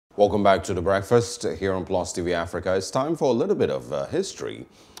Welcome back to The Breakfast here on Plus TV Africa. It's time for a little bit of history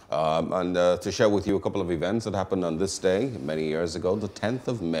and to share with you a couple of events that happened on this day many years ago, the 10th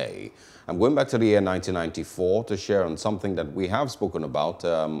of May. I'm going back to the year 1994 to share on something that we have spoken about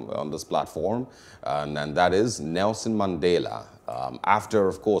on this platform, and that is Nelson Mandela. After,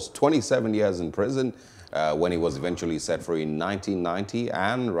 of course, 27 years in prison, when he was eventually set free in 1990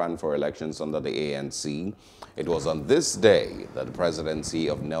 and ran for elections under the ANC. It was on this day that the presidency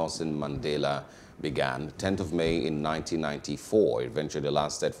of Nelson Mandela began, 10th of May in 1994. It eventually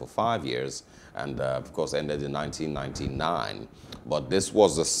lasted for 5 years and, of course, ended in 1999. But this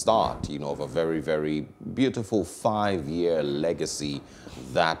was the start, of a very, very beautiful 5-year legacy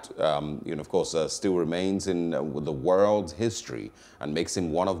that, of course, still remains in the world's history and makes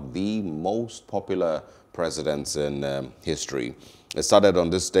him one of the most popular presidents in history. It started on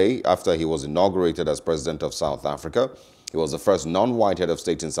this day after he was inaugurated as president of South Africa. He was the first non-white head of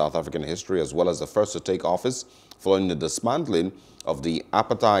state in South African history, as well as the first to take office following the dismantling of the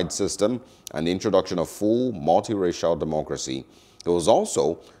apartheid system and the introduction of full multiracial democracy. He was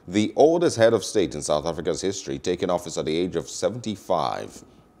also the oldest head of state in South Africa's history, taking office at the age of 75.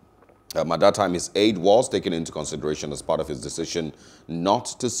 At that time, his age was taken into consideration as part of his decision not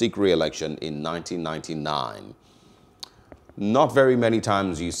to seek re-election in 1999. Not very many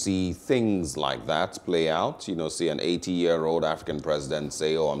times you see things like that play out. See an 80-year-old African president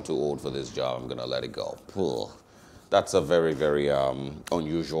say, oh, I'm too old for this job, I'm going to let it go. Ugh. That's a very, very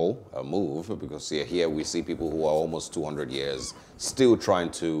unusual move, because here we see people who are almost 200 years still trying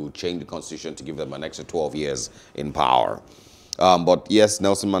to change the constitution to give them an extra 12 years in power. But yes,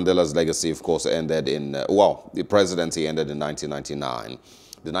 Nelson Mandela's legacy, of course, ended in, the presidency ended in 1999.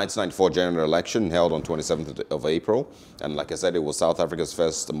 The 1994 general election held on 27th of April. And like I said, it was South Africa's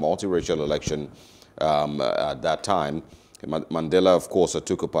first multiracial election at that time. Mandela, of course,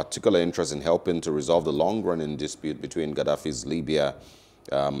 took a particular interest in helping to resolve the long-running dispute between Gaddafi's Libya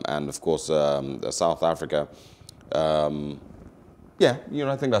and, of course, South Africa. Yeah,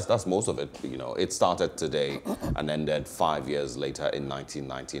 I think that's most of it. It started today and ended 5 years later in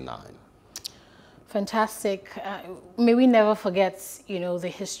 1999. Fantastic. May we never forget,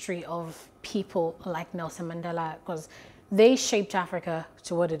 the history of people like Nelson Mandela, because they shaped Africa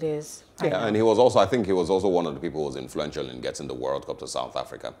to what it is right now. And he was also, I think he was also one of the people who was influential in getting the World Cup to South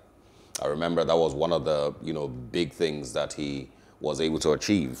Africa. I remember that was one of the, big things that he was able to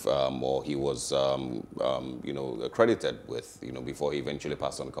achieve, or he was, credited with, before he eventually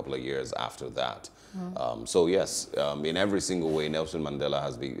passed on a couple of years after that. So yes, in every single way, Nelson Mandela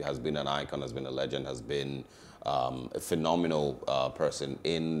has been an icon, has been a legend, has been a phenomenal person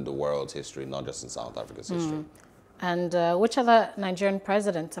in the world's history, not just in South Africa's history. And which other Nigerian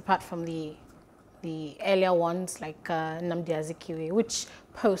presidents, apart from the earlier ones like Nnamdi Azikiwe, which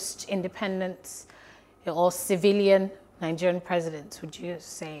post-independence or civilian Nigerian president would you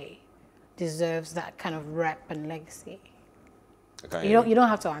say deserves that kind of rep and legacy? You don't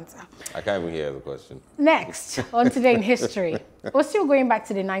have to answer. I can't even hear the question. Next, on Today in History. We're still going back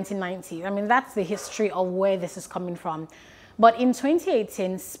to the 1990s. I mean, that's the history of where this is coming from. But in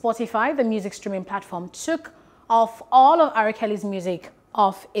 2018, Spotify, the music streaming platform, took off all of R. Kelly's music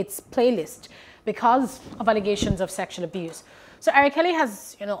off its playlist because of allegations of sexual abuse. So R. Kelly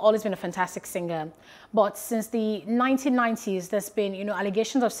has, always been a fantastic singer, but since the 1990s, there's been,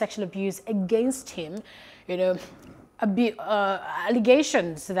 allegations of sexual abuse against him,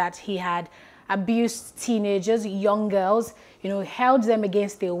 allegations that he had abused teenagers, young girls, held them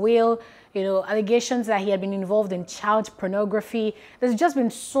against their will, allegations that he had been involved in child pornography. There's just been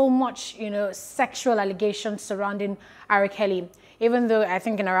so much, sexual allegations surrounding R. Kelly. Even though I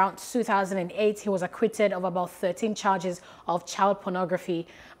think in around 2008, he was acquitted of about 13 charges of child pornography.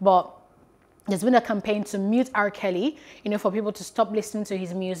 But there's been a campaign to mute R. Kelly, for people to stop listening to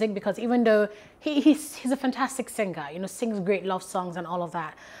his music, because even though he's a fantastic singer, sings great love songs and all of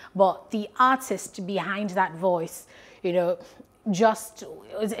that, but the artist behind that voice, just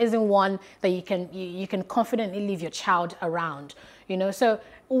isn't one that you can confidently leave your child around, So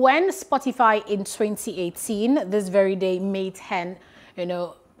when Spotify in 2018, this very day, May 10,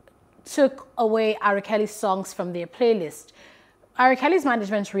 took away R. Kelly's songs from their playlist, R. Kelly's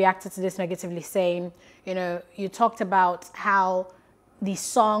management reacted to this negatively, saying, you talked about how the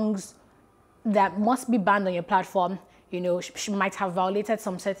songs that must be banned on your platform, she might have violated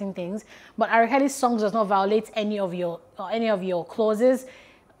some certain things, but R. Kelly's songs does not violate any of your clauses.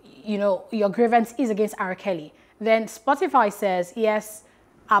 Your grievance is against R. Kelly. Then Spotify says, yes,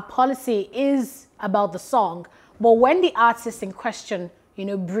 our policy is about the song, but when the artist in question,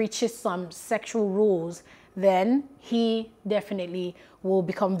 breaches some sexual rules, then he definitely will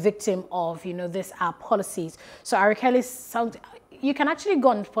become victim of, this our policies. So R. Kelly's song, you can actually go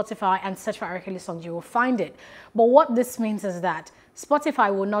on Spotify and search for R. Kelly songs, you will find it. But what this means is that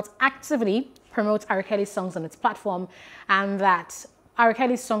Spotify will not actively promote R. Kelly songs on its platform, and that R.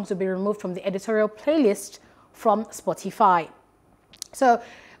 Kelly songs will be removed from the editorial playlist from Spotify. So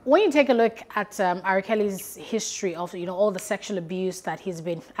when you take a look at R. Kelly's history of, all the sexual abuse that he's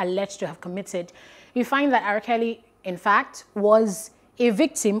been alleged to have committed, you find that R. Kelly, in fact, was a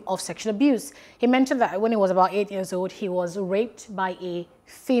victim of sexual abuse. He mentioned that when he was about 8 years old, he was raped by a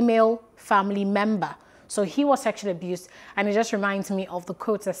female family member. So he was sexually abused, and it just reminds me of the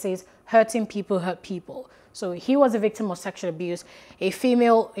quote that says, "Hurting people hurt people." So he was a victim of sexual abuse. A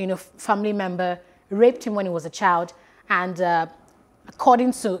female, family member raped him when he was a child, and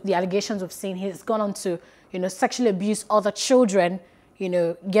according to the allegations we've seen, he's gone on to, sexually abuse other children,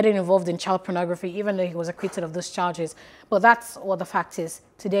 getting involved in child pornography, even though he was acquitted of those charges. But that's what the fact is.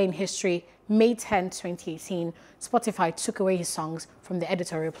 Today in history, May 10, 2018, Spotify took away his songs from the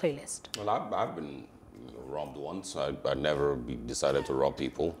editorial playlist. Well, I've been robbed once. I never decided to rob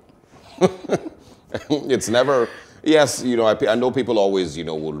people. It's never, yes, I know people always,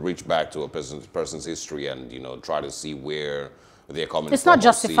 will reach back to a person's history and, try to see where they're coming from. It's not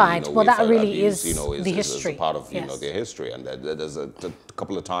justified, but that really abuse, is the history. Is a part of, yes. Their history. And there's a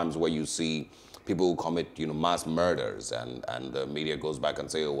couple of times where you see people who commit, mass murders, and the media goes back and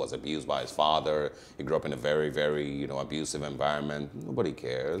say, oh, was abused by his father. He grew up in a very, very, abusive environment. Nobody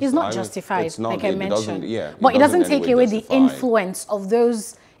cares. It's not justified, it's not, like I mentioned. But it doesn't take away the influence of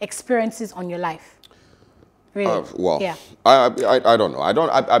those experiences on your life. Really? Well, yeah. I don't know.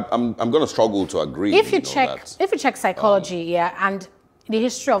 I'm going to struggle to agree. If you check psychology, and the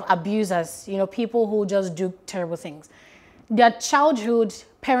history of abusers, people who just do terrible things, their childhood,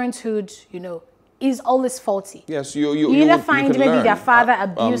 parenthood, is always faulty. Yes, you either find maybe learn. Their father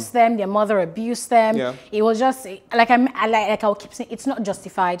abused them, their mother abused them. Yeah. It was just like I'll keep saying, it's not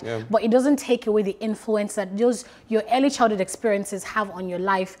justified, but it doesn't take away the influence that your early childhood experiences have on your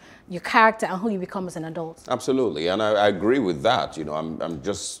life, your character, and who you become as an adult. Absolutely, and I agree with that. I'm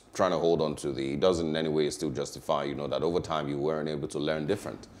just trying to hold on to it doesn't in any way still justify, that over time you weren't able to learn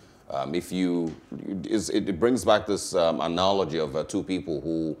different. It brings back this analogy of two people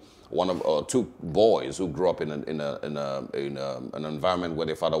who. Two boys who grew up in an environment where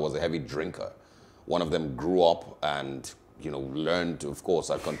their father was a heavy drinker. One of them grew up and learned, of course,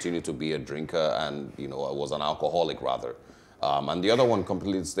 continued to be a drinker and was an alcoholic rather, and the other one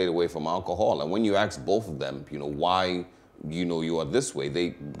completely stayed away from alcohol. And when you ask both of them, why you are this way,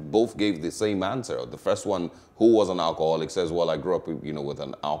 they both gave the same answer. The first one, who was an alcoholic, says, well, I grew up with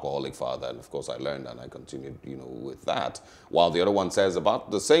an alcoholic father, and of course I learned and I continued with that, while the other one says about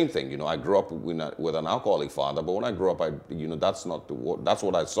the same thing. I grew up with an alcoholic father, but when I grew up, that's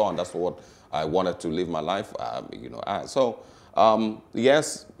what I saw, and that's what I wanted to live my life as. So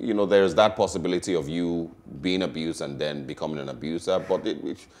yes, there's that possibility of you being abused and then becoming an abuser, but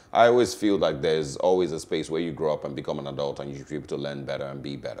I always feel like there's always a space where you grow up and become an adult and you should be able to learn better and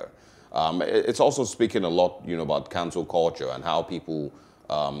be better. It's also speaking a lot, about cancel culture and how people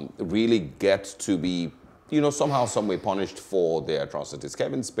really get to be, somehow, some way punished for their atrocities.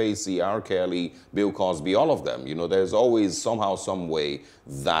 Kevin Spacey, R. Kelly, Bill Cosby, all of them, there's always somehow, some way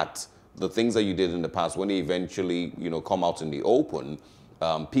that the things that you did in the past, when they eventually, come out in the open,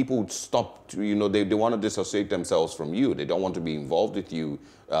 people stop, they want to dissociate themselves from you. They don't want to be involved with you.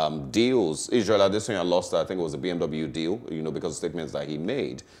 Deals, Israel Adesanya lost, I think it was a BMW deal, because of statements that he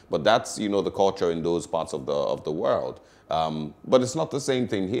made. But that's, the culture in those parts of the world. But it's not the same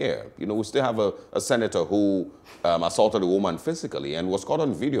thing here. We still have a senator who assaulted a woman physically and was caught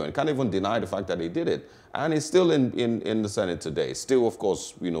on video and can't even deny the fact that he did it. And he's still in the Senate today. Still, of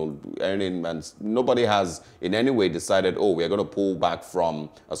course, earning, and nobody has in any way decided, oh, we're going to pull back from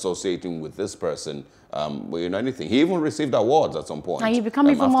associating with this person, anything. He even received awards at some point. And you become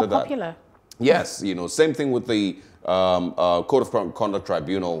even more popular. Yes, same thing with the Code of Conduct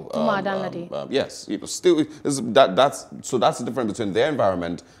Tribunal. Yes, still that's the difference between their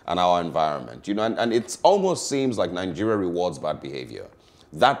environment and our environment. And it almost seems like Nigeria rewards bad behavior.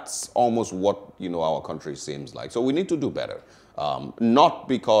 That's almost what our country seems like. So we need to do better. Not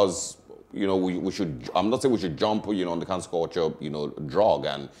because we should. I'm not saying we should jump on the cancel culture drug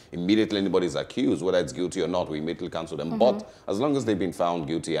and immediately anybody's accused, whether it's guilty or not, we immediately cancel them. But as long as they've been found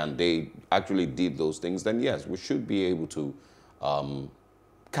guilty and they actually did those things, then yes, we should be able to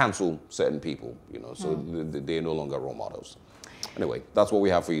cancel certain people. So they're no longer role models. Anyway, that's what we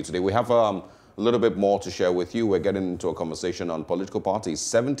have for you today. We have a little bit more to share with you. We're getting into a conversation on political parties.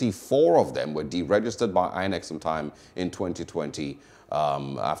 74 of them were deregistered by INEC sometime in 2020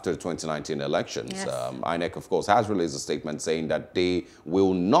 after the 2019 elections. Yes. INEC, of course, has released a statement saying that they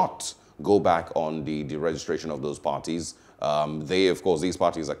will not go back on the deregistration of those parties. Of course, these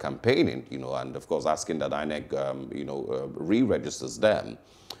parties are campaigning, and of course asking that INEC, re-registers them.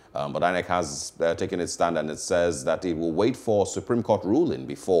 But INEC has taken its stand, and it says that it will wait for Supreme Court ruling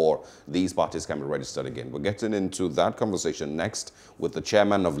before these parties can be registered again. We're getting into that conversation next with the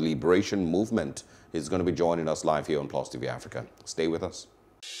chairman of Liberation Movement. He's going to be joining us live here on Plus TV Africa. Stay with us.